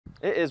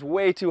It is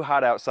way too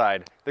hot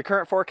outside. The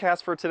current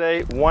forecast for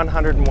today,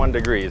 101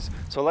 degrees.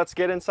 So let's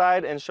get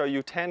inside and show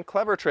you 10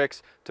 clever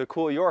tricks to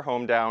cool your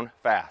home down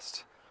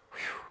fast.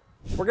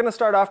 Whew. We're gonna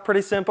start off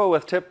pretty simple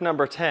with tip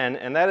number 10,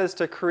 and that is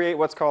to create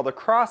what's called a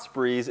cross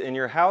breeze in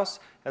your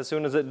house as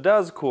soon as it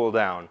does cool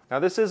down. Now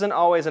this isn't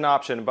always an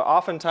option, but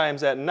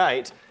oftentimes at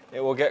night, it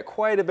will get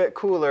quite a bit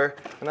cooler,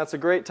 and that's a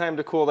great time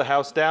to cool the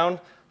house down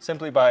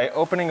simply by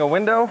opening a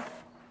window,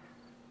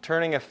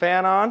 turning a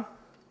fan on,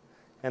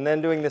 and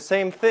then doing the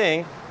same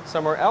thing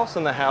somewhere else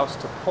in the house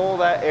to pull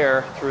that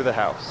air through the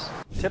house.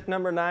 Tip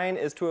number 9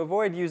 is to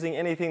avoid using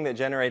anything that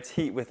generates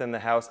heat within the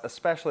house,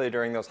 especially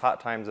during those hot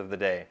times of the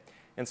day.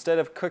 Instead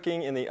of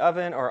cooking in the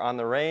oven or on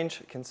the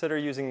range, consider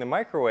using the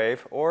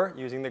microwave or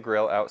using the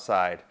grill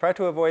outside. Try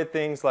to avoid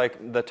things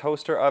like the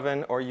toaster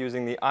oven or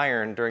using the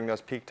iron during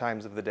those peak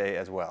times of the day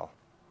as well.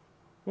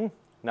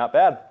 Not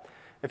bad.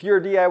 If you're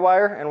a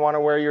DIYer and want to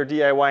wear your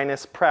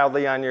DIY-ness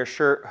proudly on your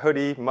shirt,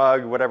 hoodie,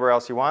 mug, whatever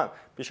else you want,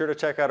 be sure to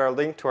check out our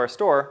link to our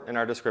store in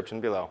our description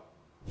below.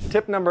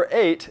 Tip number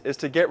 8 is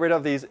to get rid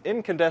of these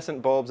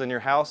incandescent bulbs in your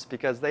house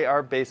because they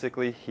are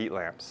basically heat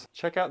lamps.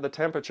 Check out the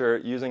temperature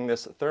using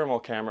this thermal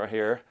camera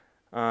here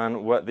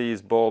on what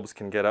these bulbs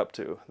can get up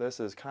to. This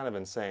is kind of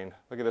insane.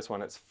 Look at this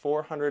one, it's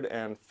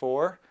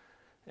 404,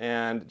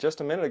 and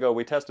just a minute ago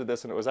we tested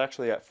this and it was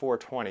actually at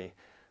 420. I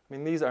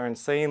mean, these are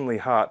insanely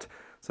hot,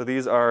 so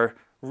these are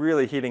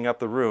really heating up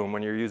the room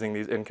when you're using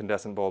these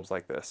incandescent bulbs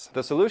like this.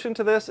 The solution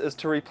to this is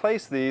to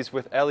replace these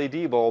with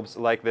LED bulbs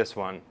like this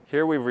one.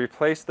 Here we've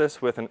replaced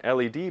this with an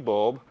LED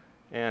bulb,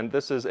 and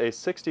this is a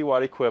 60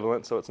 watt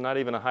equivalent, so it's not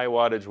even a high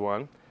wattage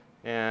one.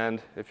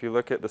 And if you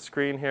look at the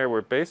screen here,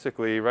 we're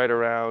basically right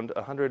around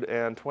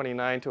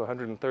 129 to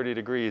 130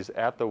 degrees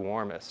at the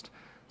warmest.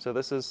 So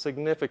this is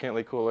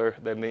significantly cooler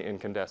than the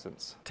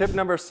incandescents. Tip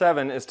number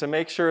 7 is to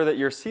make sure that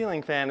your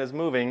ceiling fan is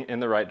moving in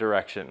the right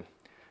direction.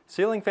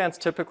 Ceiling fans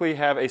typically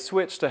have a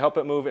switch to help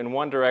it move in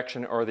one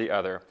direction or the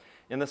other.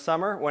 In the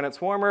summer, when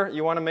it's warmer,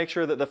 you want to make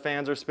sure that the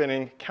fans are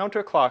spinning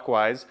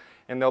counterclockwise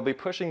and they'll be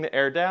pushing the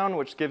air down,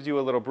 which gives you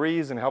a little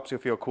breeze and helps you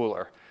feel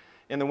cooler.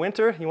 In the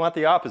winter, you want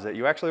the opposite.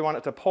 You actually want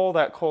it to pull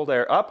that cold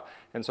air up,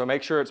 and so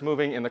make sure it's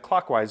moving in the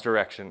clockwise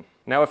direction.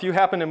 Now, if you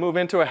happen to move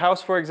into a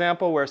house, for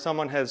example, where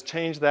someone has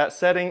changed that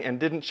setting and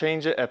didn't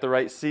change it at the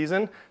right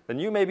season, then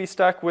you may be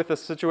stuck with a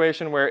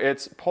situation where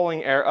it's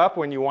pulling air up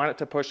when you want it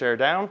to push air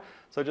down.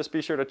 So just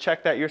be sure to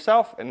check that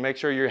yourself and make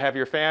sure you have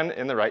your fan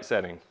in the right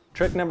setting.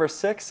 Trick number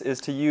 6 is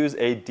to use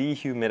a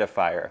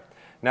dehumidifier.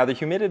 Now, the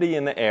humidity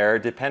in the air,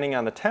 depending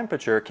on the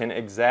temperature, can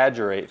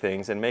exaggerate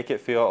things and make it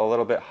feel a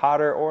little bit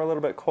hotter or a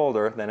little bit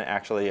colder than it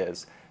actually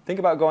is. Think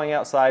about going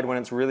outside when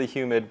it's really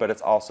humid, but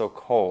it's also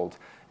cold.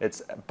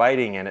 It's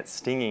biting and it's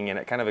stinging and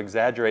it kind of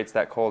exaggerates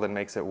that cold and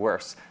makes it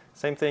worse.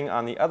 Same thing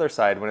on the other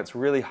side. When it's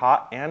really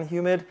hot and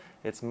humid,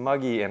 it's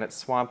muggy and it's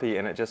swampy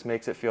and it just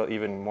makes it feel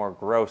even more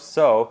gross.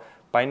 So,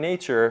 by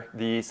nature,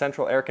 the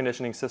central air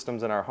conditioning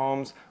systems in our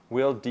homes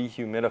will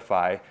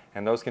dehumidify,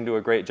 and those can do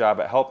a great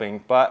job at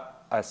helping,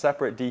 but a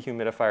separate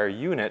dehumidifier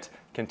unit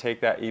can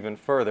take that even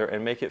further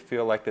and make it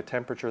feel like the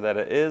temperature that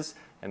it is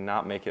and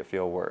not make it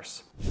feel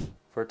worse.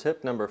 For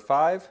tip number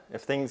 5,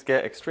 if things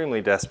get extremely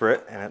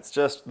desperate and it's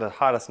just the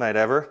hottest night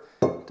ever,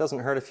 it doesn't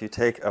hurt if you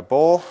take a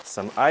bowl,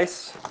 some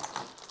ice,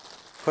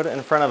 put it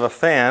in front of a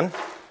fan,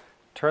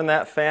 turn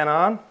that fan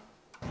on.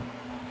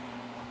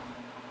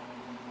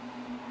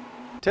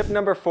 Tip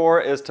number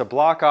 4 is to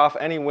block off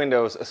any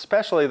windows,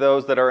 especially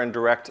those that are in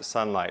direct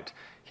sunlight.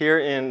 Here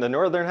in the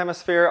northern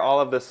hemisphere, all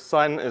of the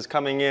sun is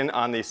coming in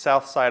on the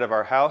south side of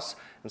our house,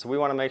 and so we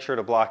want to make sure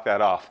to block that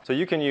off. So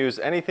you can use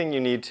anything you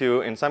need to.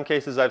 In some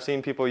cases, I've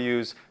seen people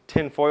use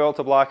tin foil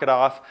to block it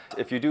off.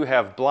 If you do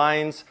have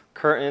blinds,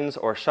 curtains,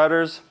 or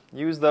shutters,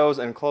 use those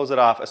and close it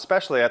off,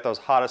 especially at those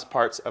hottest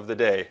parts of the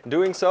day.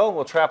 Doing so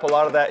will trap a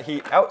lot of that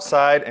heat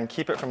outside and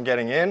keep it from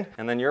getting in,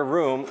 and then your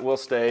room will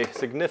stay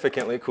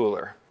significantly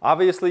cooler.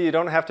 Obviously, you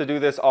don't have to do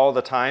this all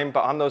the time,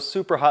 but on those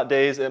super hot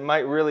days, it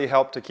might really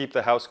help to keep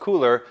the house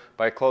cooler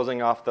by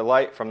closing off the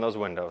light from those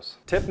windows.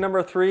 Tip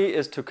number 3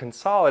 is to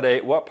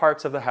consolidate what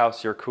parts of the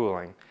house you're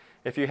cooling.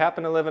 If you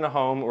happen to live in a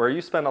home where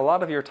you spend a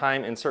lot of your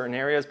time in certain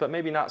areas, but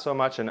maybe not so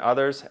much in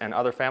others, and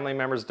other family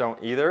members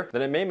don't either,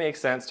 then it may make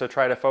sense to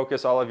try to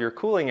focus all of your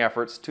cooling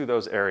efforts to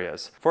those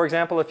areas. For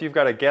example, if you've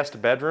got a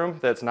guest bedroom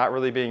that's not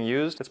really being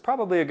used, it's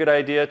probably a good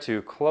idea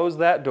to close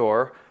that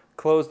door,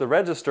 close the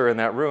register in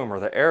that room or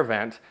the air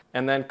vent,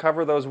 and then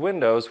cover those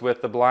windows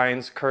with the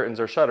blinds, curtains,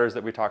 or shutters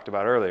that we talked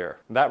about earlier.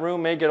 That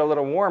room may get a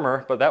little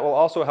warmer, but that will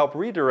also help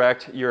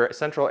redirect your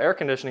central air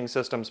conditioning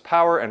system's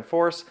power and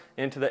force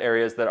into the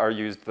areas that are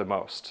used the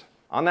most.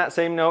 On that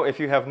same note,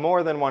 if you have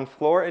more than one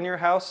floor in your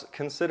house,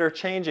 consider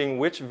changing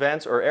which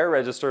vents or air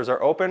registers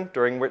are open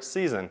during which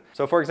season.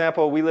 So for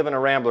example, we live in a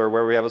rambler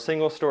where we have a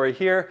single story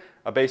here,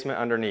 a basement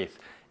underneath.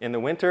 In the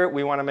winter,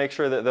 we want to make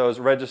sure that those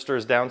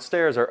registers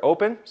downstairs are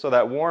open so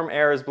that warm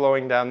air is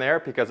blowing down there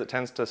because it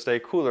tends to stay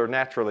cooler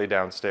naturally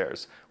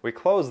downstairs. We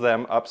close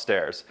them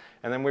upstairs,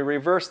 and then we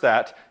reverse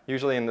that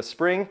usually in the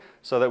spring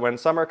so that when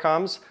summer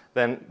comes,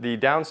 then the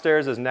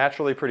downstairs is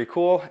naturally pretty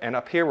cool, and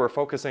up here we're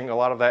focusing a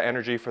lot of that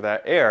energy for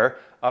that air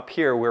up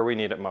here where we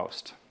need it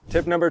most.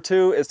 Tip number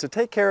 2 is to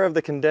take care of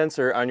the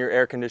condenser on your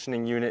air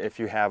conditioning unit if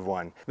you have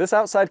one. This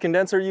outside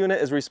condenser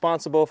unit is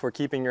responsible for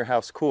keeping your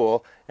house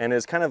cool and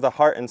is kind of the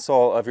heart and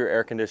soul of your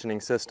air conditioning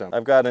system.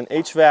 I've got an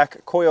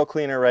HVAC coil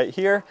cleaner right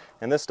here,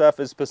 and this stuff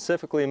is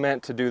specifically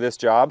meant to do this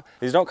job.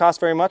 These don't cost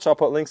very much. I'll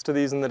put links to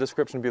these in the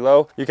description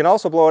below. You can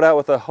also blow it out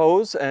with a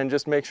hose and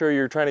just make sure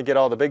you're trying to get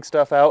all the big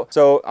stuff out.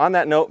 So on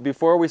that note,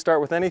 before we start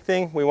with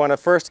anything, we want to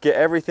first get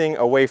everything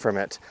away from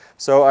it.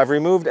 So I've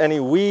removed any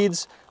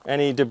weeds,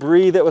 any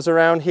debris that was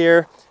around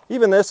here.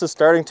 Even this is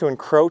starting to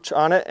encroach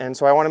on it, and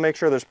so I want to make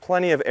sure there's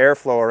plenty of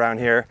airflow around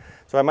here.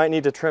 So I might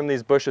need to trim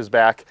these bushes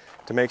back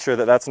to make sure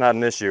that that's not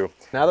an issue.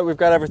 Now that we've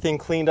got everything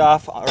cleaned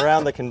off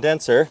around the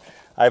condenser,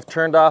 I've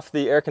turned off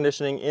the air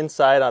conditioning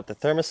inside at the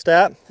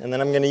thermostat, and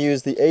then I'm going to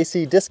use the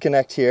AC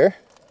disconnect here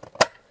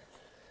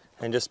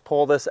and just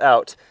pull this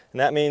out. And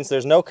that means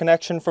there's no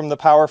connection from the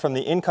power from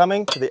the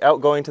incoming to the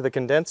outgoing to the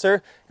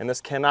condenser, and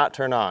this cannot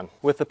turn on.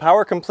 With the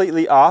power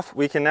completely off,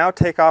 we can now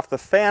take off the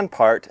fan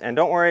part, and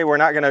don't worry, we're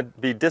not gonna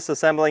be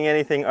disassembling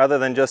anything other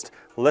than just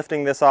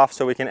lifting this off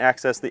so we can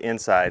access the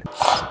inside.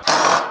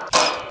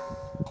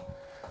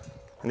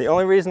 And the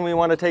only reason we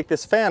want to take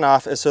this fan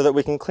off is so that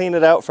we can clean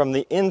it out from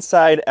the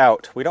inside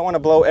out. We don't want to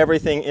blow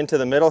everything into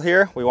the middle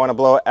here, we want to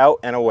blow it out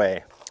and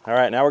away. All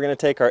right, now we're gonna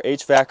take our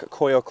HVAC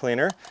coil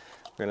cleaner.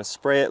 We're going to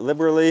spray it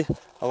liberally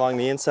along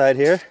the inside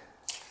here.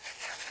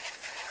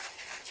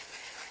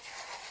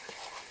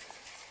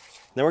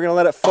 Then we're going to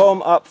let it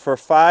foam up for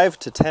 5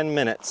 to 10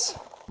 minutes.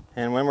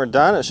 And when we're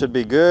done, it should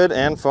be good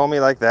and foamy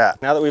like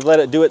that. Now that we've let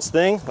it do its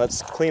thing,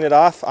 let's clean it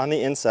off on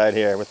the inside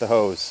here with the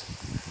hose.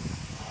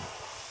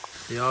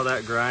 See all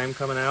that grime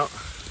coming out?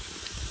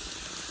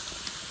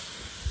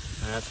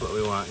 That's what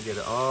we want, get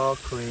it all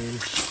clean.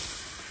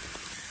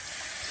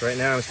 So right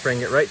now I'm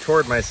spraying it right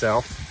toward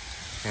myself.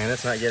 And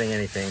it's not getting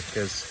anything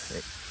because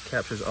it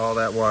captures all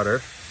that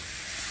water.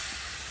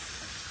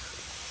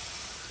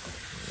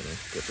 I'm going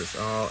to get this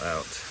all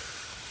out.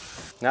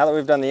 Now that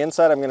we've done the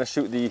inside, I'm going to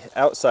shoot the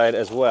outside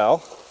as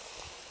well.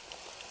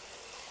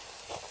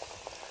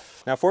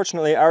 Now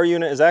fortunately, our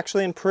unit is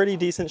actually in pretty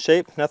decent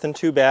shape, nothing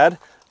too bad.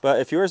 But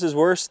if yours is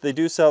worse, they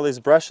do sell these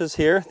brushes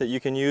here that you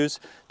can use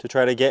to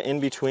try to get in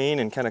between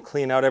and kind of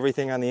clean out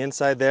everything on the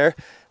inside there.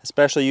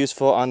 Especially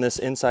useful on this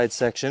inside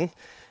section.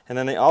 And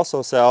then they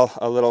also sell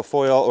a little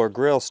foil or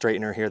grill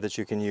straightener here that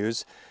you can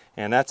use.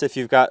 And that's if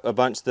you've got a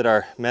bunch that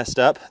are messed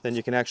up, then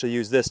you can actually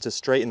use this to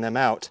straighten them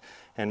out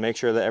and make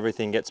sure that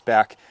everything gets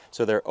back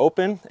so they're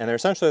open, and they're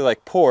essentially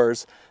like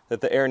pores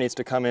that the air needs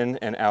to come in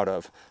and out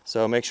of.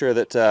 So make sure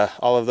that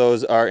all of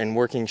those are in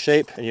working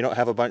shape and you don't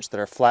have a bunch that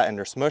are flattened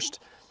or smushed.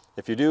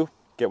 If you do,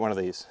 get one of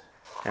these.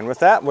 And with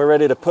that, we're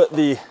ready to put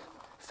the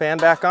fan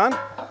back on.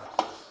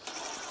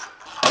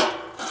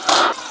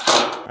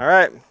 All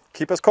right,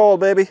 keep us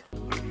cold, baby.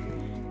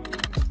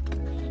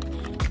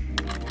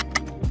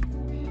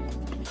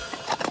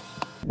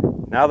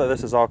 Now that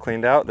this is all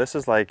cleaned out, this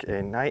is like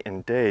a night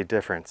and day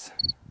difference.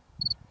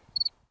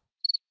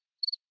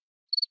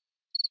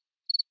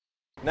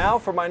 Now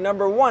for my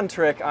number 1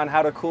 trick on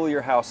how to cool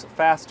your house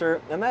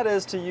faster, and that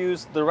is to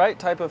use the right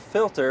type of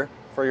filter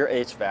for your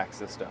HVAC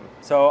system.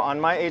 So on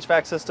my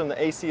HVAC system,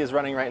 the AC is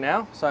running right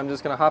now, so I'm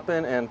just gonna hop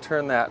in and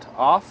turn that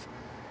off.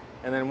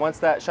 And then once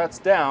that shuts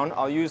down,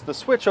 I'll use the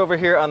switch over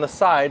here on the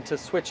side to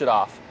switch it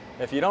off.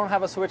 If you don't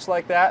have a switch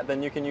like that,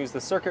 then you can use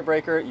the circuit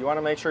breaker. You want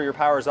to make sure your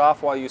power's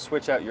off while you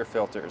switch out your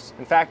filters.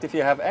 In fact, if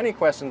you have any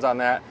questions on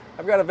that,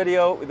 I've got a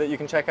video that you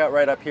can check out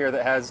right up here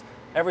that has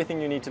everything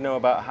you need to know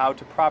about how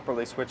to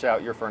properly switch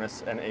out your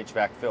furnace and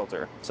HVAC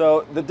filter.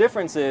 So the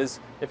difference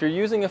is, if you're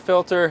using a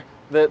filter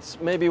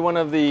that's maybe one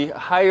of the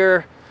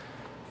higher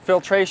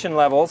filtration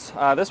levels,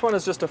 this one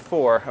is just a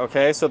 4,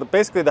 okay? So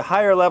basically the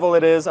higher level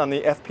it is on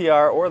the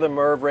FPR or the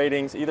MERV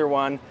ratings, either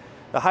one,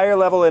 the higher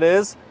level it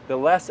is, the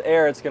less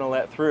air it's going to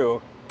let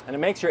through, and it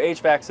makes your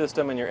HVAC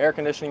system and your air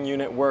conditioning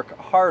unit work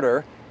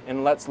harder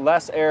and lets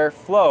less air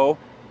flow,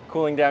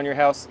 cooling down your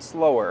house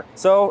slower.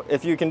 So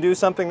if you can do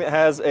something that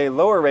has a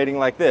lower rating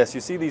like this,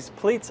 you see these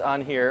pleats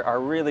on here are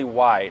really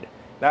wide.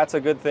 That's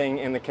a good thing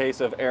in the case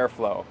of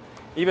airflow.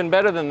 Even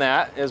better than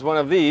that is one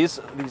of these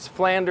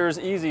Flanders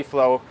Easy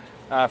Flow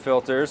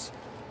filters.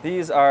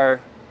 These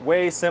are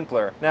way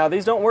simpler. Now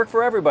these don't work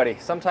for everybody.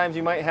 Sometimes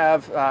you might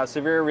have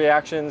severe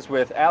reactions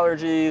with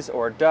allergies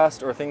or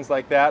dust or things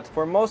like that.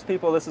 For most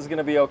people this is going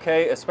to be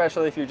okay,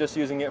 especially if you're just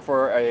using it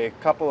for a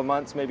couple of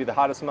months, maybe the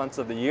hottest months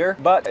of the year.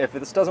 But if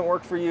this doesn't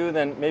work for you,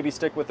 then maybe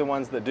stick with the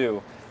ones that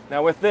do.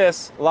 Now with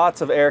this,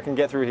 lots of air can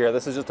get through here.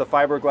 This is just a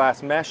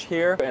fiberglass mesh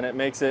here, and it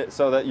makes it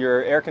so that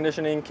your air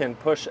conditioning can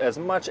push as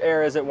much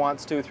air as it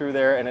wants to through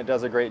there, and it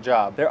does a great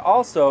job. They're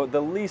also the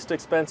least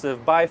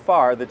expensive by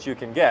far that you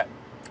can get.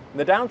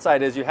 The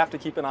downside is you have to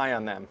keep an eye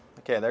on them.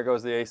 Okay, there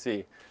goes the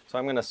AC. So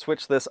I'm going to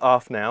switch this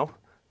off now.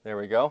 There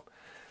we go.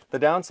 The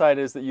downside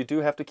is that you do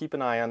have to keep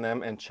an eye on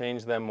them and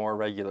change them more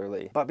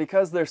regularly. But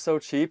because they're so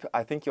cheap,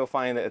 I think you'll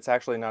find that it's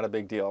actually not a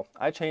big deal.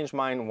 I change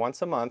mine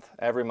once a month,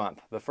 every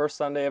month. The first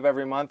Sunday of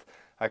every month,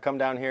 I come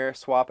down here,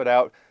 swap it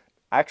out.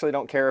 I actually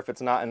don't care if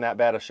it's not in that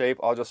bad a shape.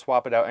 I'll just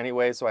swap it out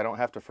anyway so I don't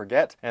have to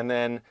forget. And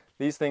then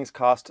these things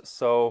cost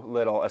so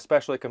little,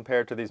 especially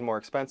compared to these more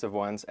expensive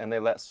ones, and they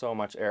let so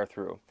much air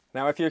through.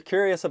 Now, if you're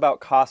curious about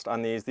cost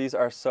on these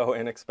are so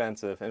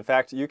inexpensive. In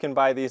fact, you can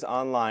buy these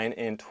online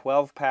in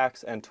 12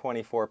 packs and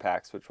 24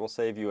 packs, which will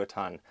save you a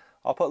ton.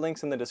 I'll put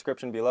links in the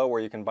description below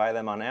where you can buy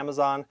them on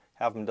Amazon,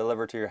 have them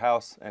delivered to your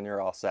house, and you're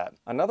all set.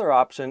 Another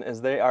option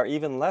is they are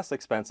even less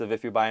expensive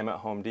if you buy them at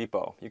Home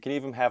Depot. You can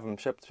even have them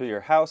shipped to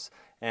your house,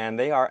 and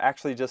they are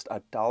actually just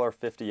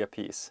 $1.50 a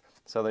piece.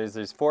 So there's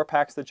these 4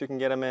 packs that you can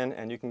get them in,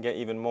 and you can get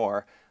even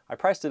more. I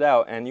priced it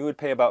out, and you would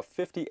pay about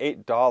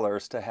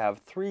 $58 to have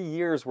 3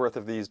 years worth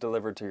of these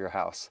delivered to your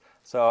house.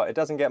 So it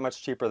doesn't get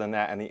much cheaper than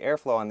that, and the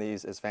airflow on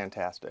these is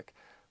fantastic.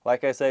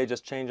 Like I say,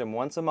 just change them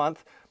once a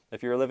month.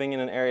 If you're living in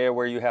an area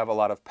where you have a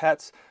lot of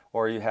pets,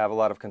 or you have a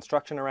lot of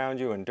construction around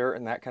you and dirt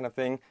and that kind of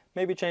thing,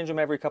 maybe change them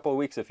every couple of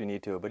weeks if you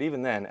need to. But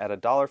even then, at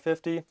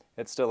 $1.50,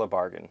 it's still a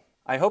bargain.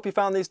 I hope you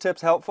found these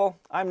tips helpful.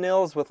 I'm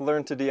Nils with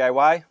Learn to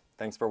DIY.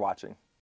 Thanks for watching.